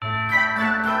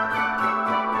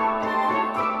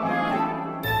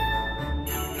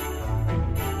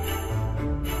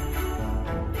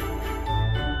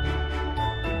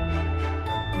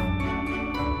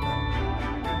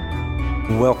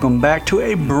welcome back to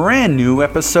a brand new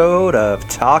episode of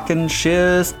Talkin'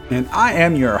 Shiz, and I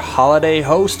am your holiday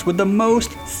host with the most,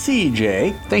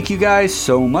 CJ. Thank you guys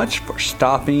so much for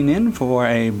stopping in for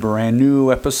a brand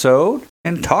new episode.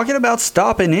 And talking about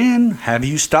stopping in, have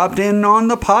you stopped in on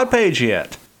the pod page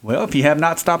yet? Well, if you have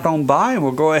not stopped on by,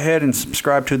 we'll go ahead and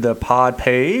subscribe to the pod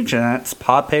page, and that's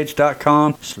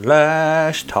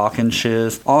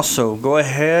podpage.com/talkinshiz. Also, go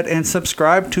ahead and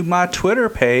subscribe to my Twitter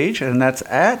page, and that's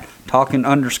at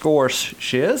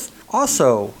talkin_shiz.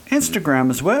 Also, Instagram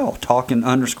as well,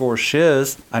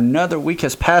 talkin_shiz. Another week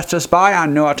has passed us by. I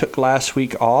know I took last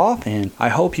week off, and I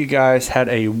hope you guys had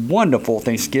a wonderful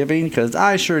Thanksgiving, because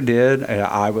I sure did.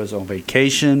 I was on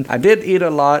vacation. I did eat a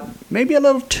lot, maybe a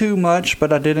little too much,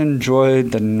 but I did enjoy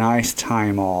the nice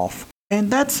time off.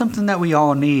 And that's something that we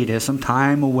all need, is some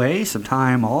time away, some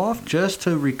time off, just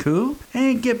to recoup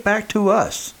and get back to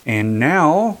us. And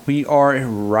now we are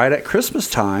right at Christmas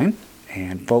time.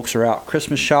 And folks are out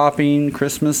Christmas shopping.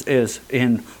 Christmas is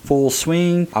in full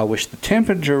swing. I wish the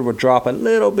temperature would drop a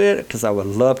little bit, because I would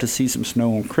love to see some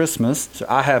snow on Christmas. So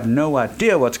I have no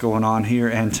idea what's going on here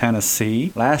in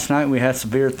Tennessee. Last night we had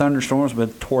severe thunderstorms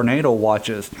with tornado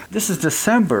watches. This is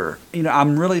December.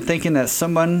 I'm really thinking that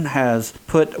someone has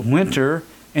put winter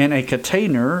in a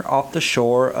container off the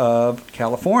shore of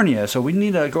California. So we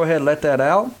need to go ahead and let that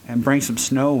out and bring some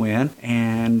snow in.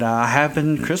 And I have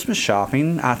been Christmas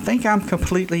shopping. I think I'm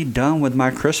completely done with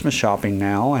my Christmas shopping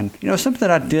now. And something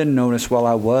that I did notice while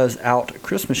I was out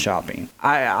Christmas shopping,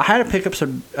 I had to pick up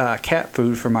some cat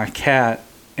food for my cat,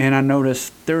 and I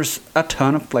noticed there's a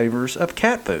ton of flavors of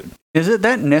cat food. Is it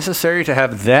that necessary to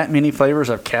have that many flavors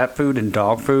of cat food and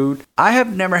dog food? I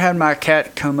have never had my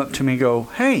cat come up to me and go,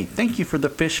 "Hey, thank you for the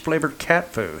fish-flavored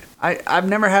cat food." I've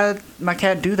never had my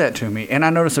cat do that to me. And I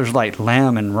noticed there's like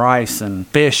lamb and rice and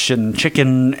fish and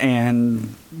chicken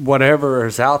and whatever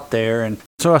is out there. And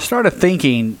so I started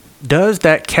thinking, does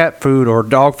that cat food or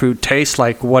dog food taste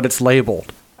like what it's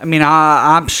labeled? I mean,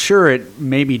 I'm sure it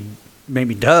maybe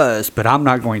does, but I'm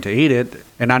not going to eat it.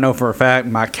 And I know for a fact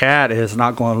my cat is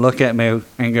not going to look at me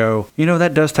and go,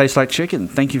 that does taste like chicken.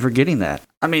 Thank you for getting that.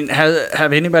 I mean,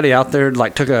 have anybody out there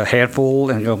took a handful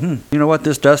and go, you know what,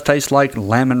 this does taste like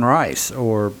lamb and rice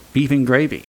or beef and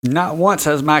gravy? Not once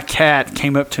has my cat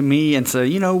came up to me and said,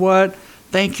 "You know what?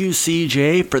 Thank you,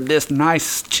 CJ, for this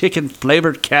nice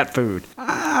chicken-flavored cat food."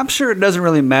 I'm sure it doesn't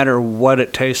really matter what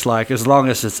it tastes like, as long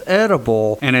as it's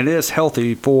edible and it is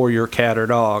healthy for your cat or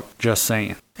dog. Just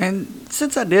saying. And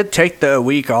since I did take the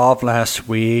week off last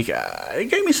week, it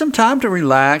gave me some time to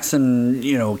relax and,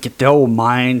 get the old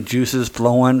mind juices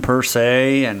flowing per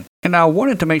se. And I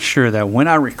wanted to make sure that when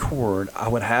I record, I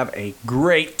would have a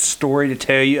great story to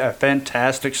tell you, a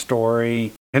fantastic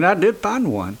story. And I did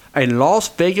find one. A Las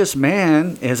Vegas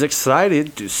man is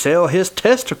excited to sell his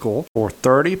testicle for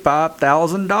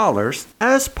 $35,000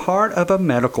 as part of a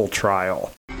medical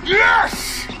trial.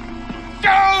 Yes!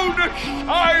 Down a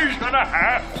size and a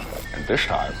half! And this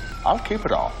time, I'll keep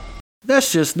it all.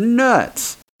 That's just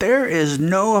nuts. There is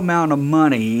no amount of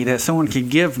money that someone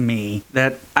could give me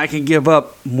that I can give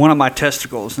up one of my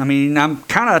testicles. I mean, I'm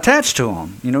kind of attached to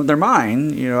them. They're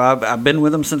mine. I've been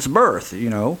with them since birth,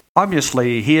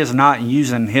 Obviously, he is not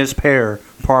using his pair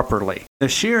properly. The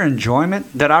sheer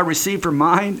enjoyment that I receive from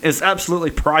mine is absolutely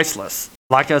priceless.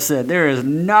 Like I said, there is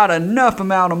not enough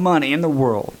amount of money in the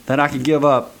world that I could give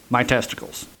up my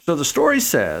testicles. So the story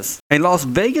says, a Las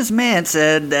Vegas man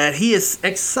said that he is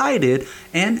excited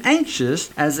and anxious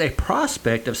as a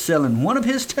prospect of selling one of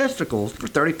his testicles for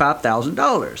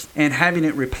 $35,000 and having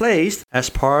it replaced as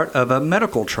part of a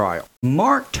medical trial.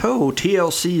 Mark told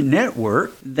TLC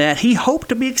Network that he hoped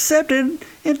to be accepted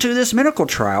into this medical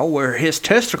trial where his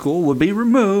testicle would be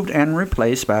removed and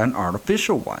replaced by an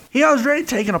artificial one. He was already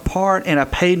taken a part in a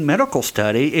paid medical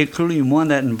study, including one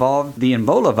that involved the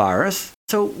Ebola virus.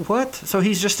 So what? So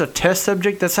he's just a test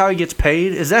subject? That's how he gets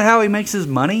paid? Is that how he makes his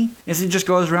money? Is he just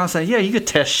goes around saying, "Yeah, you could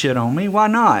test shit on me. Why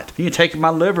not? You can take my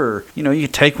liver. You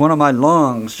can take one of my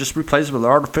lungs. Just replace it with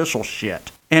artificial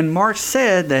shit." And Mark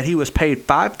said that he was paid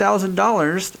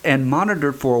 $5,000 and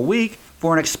monitored for a week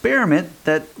for an experiment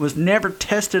that was never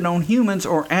tested on humans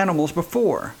or animals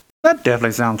before. That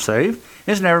definitely sounds safe.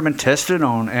 It's never been tested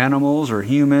on animals or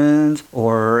humans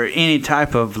or any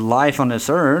type of life on this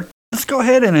earth. Let's go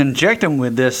ahead and inject him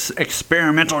with this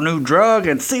experimental new drug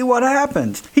and see what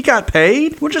happens. He got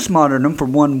paid. We'll just monitor him for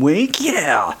 1 week.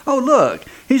 Yeah. Oh, look.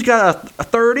 He's got a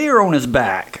third ear on his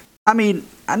back. I mean,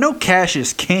 I know cash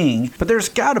is king, but there's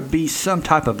got to be some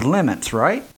type of limits,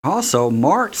 right? Also,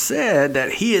 Mark said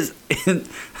that he is in.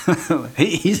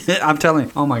 I'm telling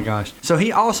you, oh my gosh. So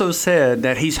he also said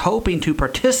that he's hoping to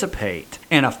participate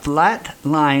in a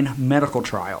flatline medical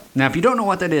trial. Now, if you don't know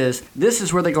what that is, this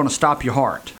is where they're going to stop your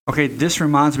heart. Okay, this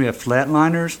reminds me of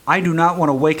flatliners. I do not want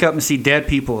to wake up and see dead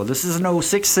people. This is no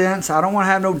Sixth Sense. I don't want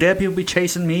to have no dead people be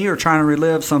chasing me or trying to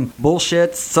relive some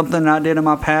bullshit, something I did in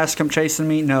my past come chasing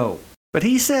me. No. But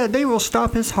he said they will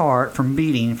stop his heart from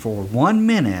beating for 1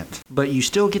 minute, but you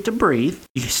still get to breathe.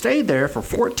 You stay there for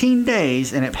 14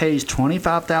 days and it pays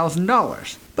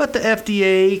 $25,000. But the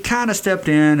FDA kind of stepped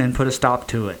in and put a stop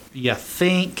to it. You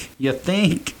think?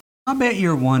 I bet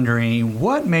you're wondering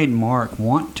what made Mark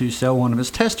want to sell one of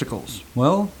his testicles.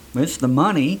 Well, it's the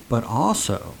money, but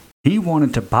also he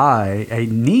wanted to buy a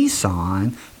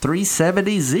Nissan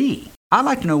 370Z. I'd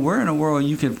like to know where in the world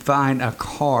you can find a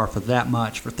car for that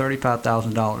much, for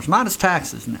 $35,000, minus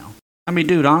taxes now. I mean,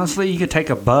 dude, honestly, you could take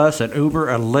a bus, an Uber,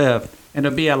 a Lyft, and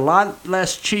it'll be a lot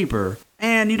less cheaper,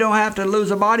 and you don't have to lose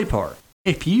a body part.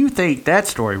 If you think that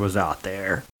story was out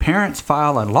there, parents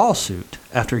file a lawsuit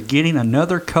after getting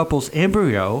another couple's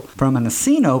embryo from an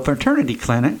Encino fraternity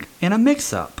clinic in a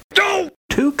mix-up.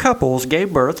 Two couples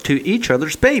gave birth to each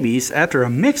other's babies after a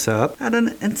mix-up at an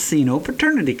Encino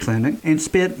fraternity clinic and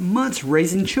spent months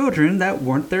raising children that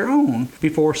weren't their own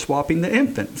before swapping the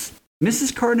infants.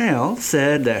 Mrs. Carnell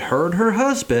said that her and her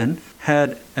husband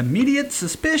had immediate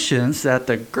suspicions that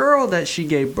the girl that she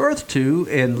gave birth to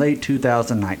in late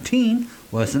 2019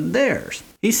 wasn't theirs.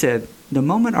 He said, "The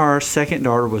moment our second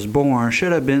daughter was born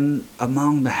should have been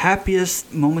among the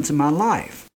happiest moments of my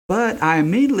life. But I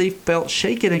immediately felt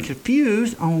shaken and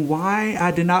confused on why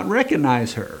I did not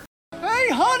recognize her." Hey,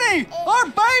 honey, our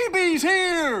baby's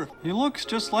here! He looks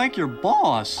just like your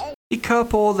boss. The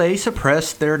couple, they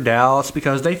suppressed their doubts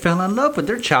because they fell in love with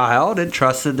their child and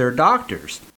trusted their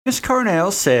doctors. Miss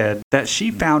Carnell said that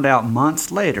she found out months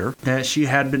later that she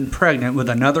had been pregnant with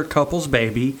another couple's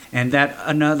baby and that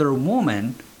another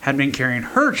woman had been carrying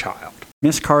her child.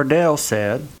 Miss Cardell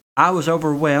said, "I was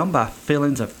overwhelmed by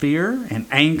feelings of fear and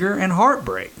anger and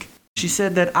heartbreak." She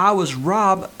said that I was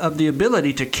robbed of the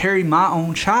ability to carry my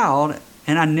own child,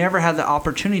 and I never had the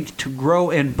opportunity to grow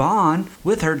and bond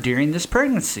with her during this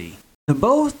pregnancy.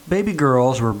 Both baby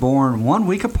girls were born 1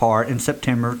 week apart in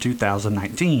September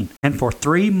 2019, and for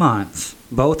 3 months,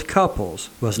 both couples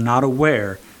was not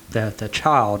aware that the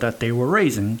child that they were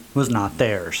raising was not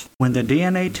theirs. When the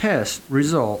DNA test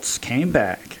results came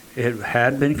back, it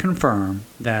had been confirmed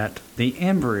that the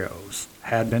embryos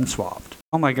had been swapped.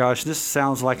 Oh my gosh, this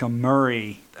sounds like a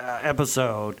Murray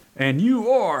episode. And you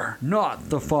are not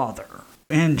the father.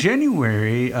 In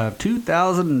January of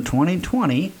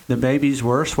 2020, the babies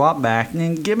were swapped back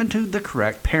and given to the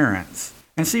correct parents.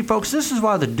 And see, folks, this is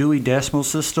why the Dewey Decimal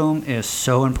System is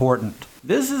so important.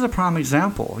 This is a prime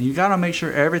example. You got to make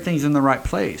sure everything's in the right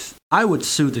place. I would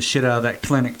sue the shit out of that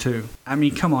clinic too. I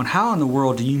mean, come on, how in the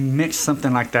world do you mix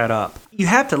something like that up? You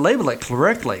have to label it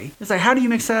correctly. It's like, how do you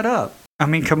mix that up? I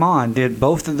mean, come on, did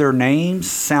both of their names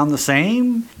sound the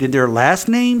same? Did their last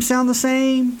names sound the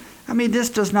same? I mean, this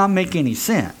does not make any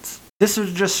sense. This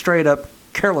is just straight up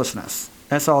carelessness.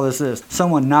 That's all this is.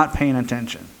 Someone not paying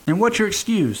attention. And what's your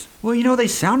excuse? Well, you know, they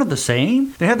sounded the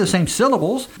same. They had the same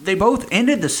syllables. They both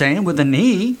ended the same with an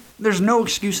E. There's no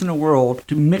excuse in the world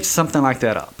to mix something like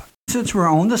that up. Since we're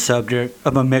on the subject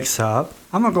of a mix-up,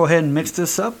 I'm going to go ahead and mix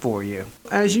this up for you.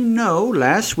 As you know,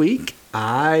 last week,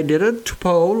 I did a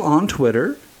poll on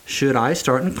Twitter. Should I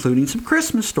start including some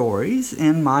Christmas stories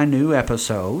in my new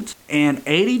episodes? And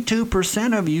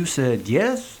 82% of you said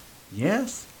yes,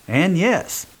 yes, and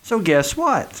yes. So guess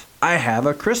what? I have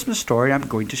a Christmas story I'm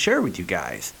going to share with you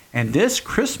guys. And this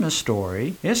Christmas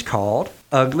story is called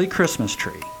Ugly Christmas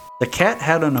Tree. The cat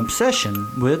had an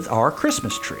obsession with our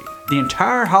Christmas tree. The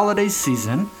entire holiday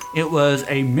season, it was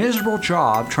a miserable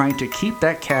job trying to keep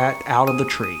that cat out of the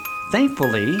tree.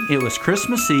 Thankfully, it was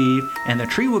Christmas Eve and the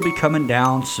tree would be coming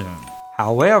down soon.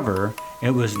 However,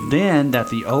 it was then that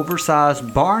the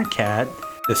oversized barn cat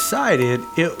decided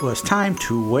it was time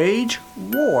to wage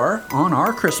war on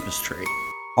our Christmas tree.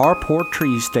 Our poor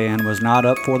tree stand was not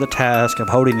up for the task of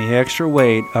holding the extra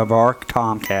weight of our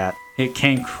tomcat. It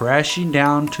came crashing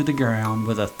down to the ground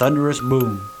with a thunderous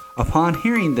boom. Upon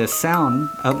hearing the sound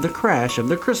of the crash of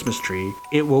the Christmas tree,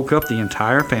 it woke up the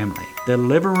entire family. The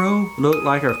living room looked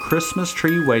like a Christmas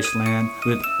tree wasteland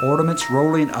with ornaments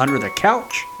rolling under the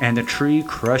couch and the tree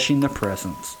crushing the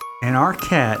presents. And our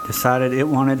cat decided it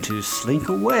wanted to slink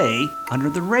away under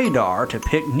the radar to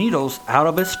pick needles out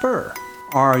of his fur.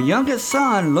 Our youngest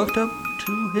son looked up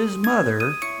to his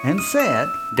mother and said,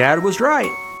 "Dad was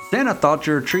right. Santa thought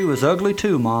your tree was ugly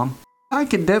too, Mom. I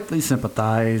can definitely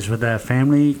sympathize with that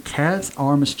family. Cats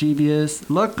are mischievous.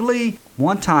 Luckily,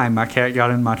 one time my cat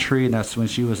got in my tree, and that's when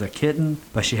she was a kitten,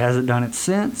 but she hasn't done it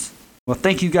since. Well,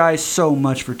 thank you guys so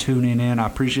much for tuning in. I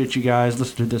appreciate you guys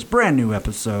listening to this brand new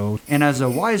episode. And as a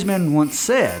wise man once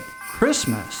said,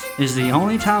 Christmas is the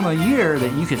only time of year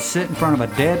that you can sit in front of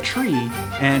a dead tree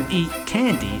and eat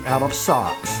candy out of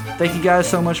socks. Thank you guys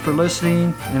so much for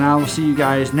listening, and I will see you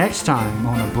guys next time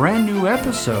on a brand new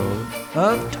episode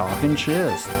of Talkin'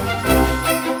 Shiz.